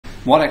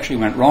What actually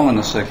went wrong in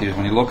the circular,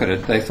 when you look at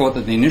it, they thought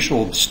that the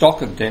initial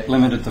stock of debt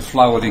limited the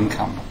flow of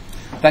income.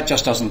 That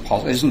just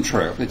isn't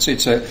true.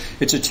 It's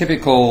a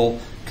typical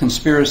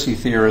conspiracy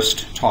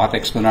theorist type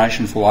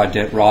explanation for why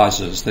debt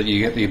rises. That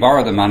you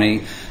borrow the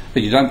money,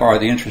 but you don't borrow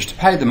the interest to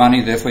pay the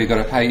money. Therefore,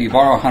 you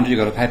borrow 100, you've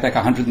got to pay back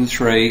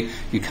 103.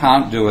 You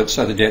can't do it,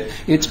 so the debt.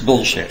 It's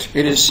bullshit.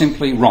 It is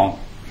simply wrong.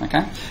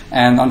 Okay,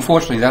 and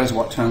unfortunately, that is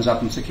what turns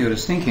up in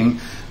securitists'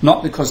 thinking.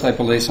 Not because they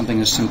believe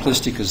something as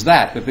simplistic as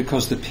that, but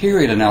because the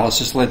period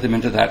analysis led them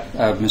into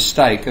that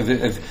mistake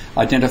of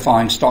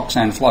identifying stocks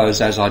and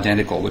flows as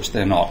identical, which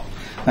they're not.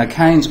 Now,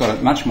 Keynes got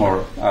it much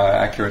more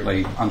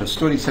accurately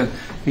understood.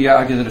 He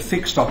argued that a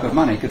fixed stock of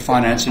money could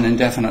finance an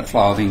indefinite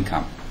flow of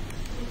income.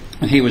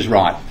 And he was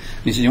right.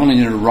 He said you only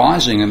need a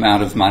rising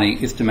amount of money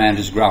if demand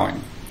is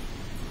growing.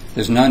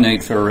 There's no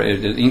need for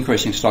an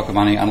increasing stock of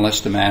money unless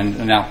demand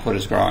and output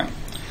is growing.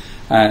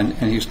 And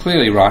he was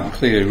clearly right and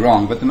clearly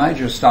wrong. But the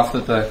major stuff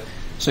that the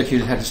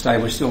security had to say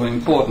was still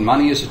important.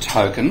 Money is a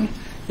token.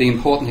 The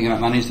important thing about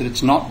money is that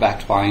it's not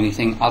backed by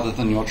anything other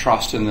than your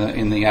trust in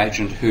the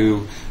agent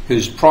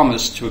who's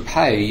promised to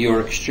pay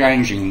you're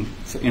exchanging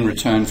in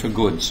return for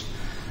goods.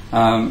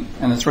 And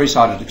the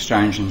three-sided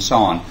exchange and so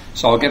on.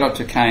 So I'll get up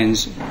to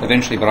Keynes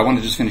eventually, but I want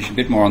to just finish a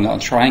bit more on the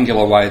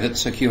triangular way that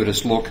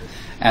securitists look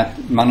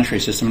at monetary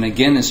system. And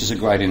again, this is a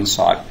great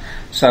insight.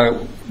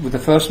 So with the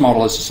first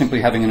model, it's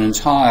simply having an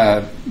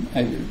entire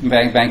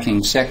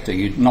banking sector.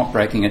 You're not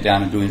breaking it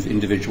down into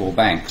individual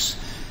banks.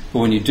 But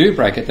when you do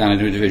break it down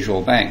into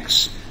individual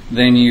banks,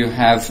 then you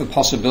have the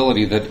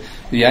possibility that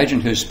the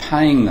agent who's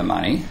paying the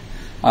money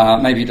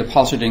may be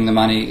depositing the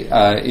money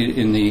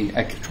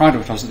trying to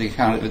deposit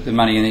the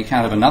money in the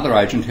account of another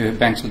agent who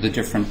banks with a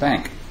different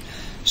bank.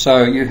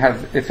 So you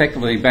have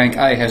effectively Bank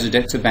A has a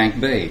debt to Bank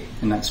B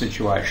in that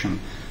situation.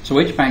 So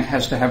each bank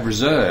has to have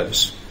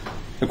reserves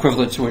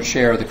equivalent to its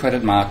share of the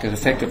credit market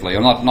effectively,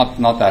 or not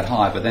that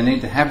high, but they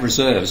need to have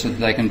reserves so that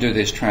they can do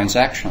these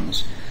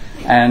transactions.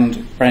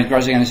 And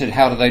Graziani said,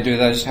 how do they do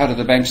those? How do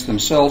the banks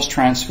themselves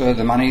transfer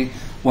the money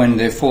when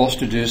they're forced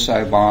to do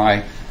so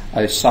by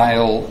a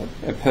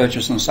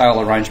purchase and sale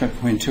arrangement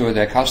between two of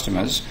their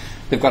customers?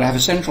 They've got to have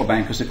a central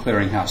bank as a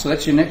clearinghouse. So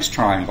that's your next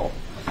triangle.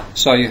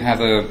 So you have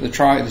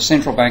the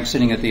central bank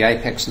sitting at the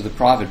apex of the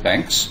private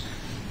banks,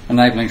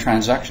 enabling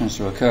transactions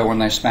to occur when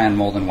they span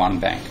more than one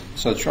bank.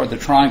 So the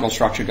triangle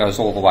structure goes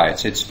all the way.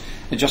 It's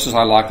just as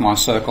I like my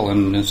circle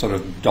and a sort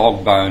of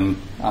dog bone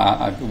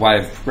way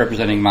of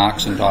representing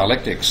Marx and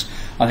dialectics,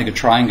 I think a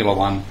triangular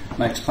one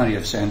makes plenty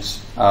of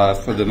sense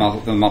for the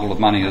model of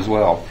money as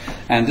well.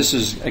 And this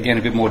is, again,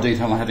 a bit more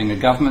detail on having a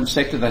government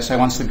sector. They say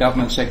once the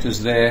government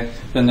sector's there,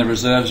 then the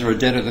reserves are a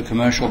debt of the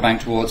commercial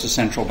bank towards the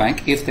central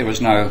bank if there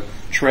was no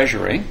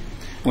treasury.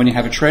 When you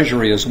have a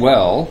treasury as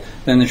well,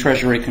 then the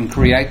treasury can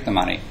create the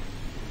money.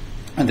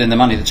 And then the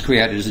money that's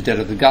created is a debt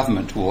of the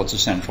government towards the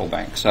central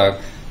bank. So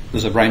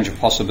there's a range of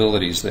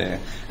possibilities there.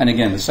 And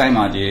again, the same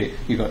idea,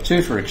 you've got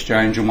two for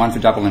exchange and one for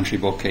double entry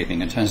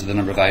bookkeeping in terms of the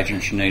number of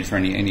agents you need for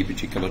any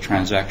particular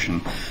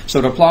transaction. So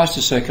it applies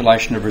to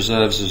circulation of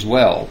reserves as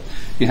well.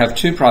 You have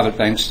two private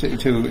banks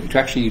to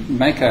actually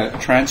make a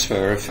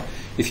transfer.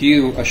 If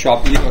you're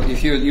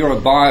a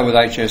buyer with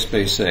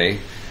HSBC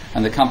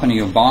and the company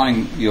you're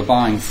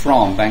buying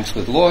from banks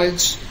with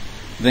Lloyds,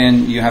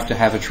 then you have to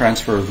have a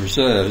transfer of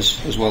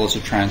reserves as well as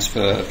a transfer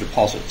of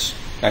deposits.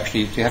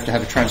 Actually, you have to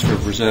have a transfer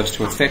of reserves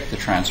to affect the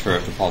transfer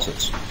of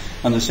deposits.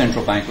 And the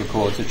central bank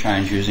records the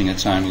change using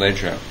its own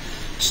ledger.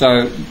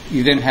 So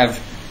you then have,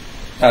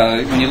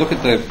 when you look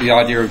at the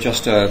idea of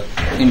just an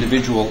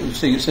individual,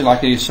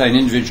 like you say an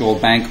individual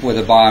bank where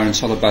the buyer and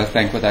seller both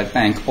bank with that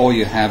bank, or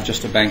you have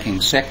just a banking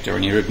sector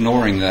and you're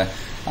ignoring the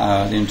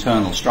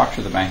internal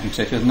structure of the banking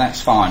sector, then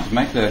that's fine. To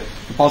make the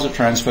deposit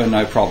transfer,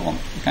 no problem.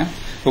 Okay?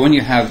 But when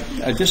you have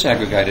a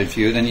disaggregated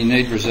view, then you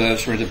need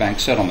reserves for interbank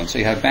settlement. So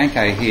you have Bank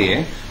A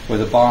here, where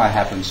the buyer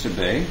happens to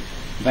be,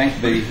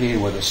 Bank B here,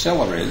 where the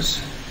seller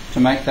is. To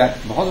make that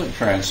deposit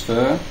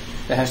transfer,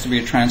 there has to be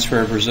a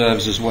transfer of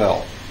reserves as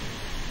well.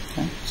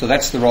 Okay? So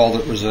that's the role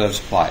that reserves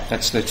play.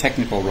 That's the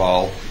technical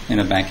role in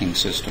a banking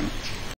system.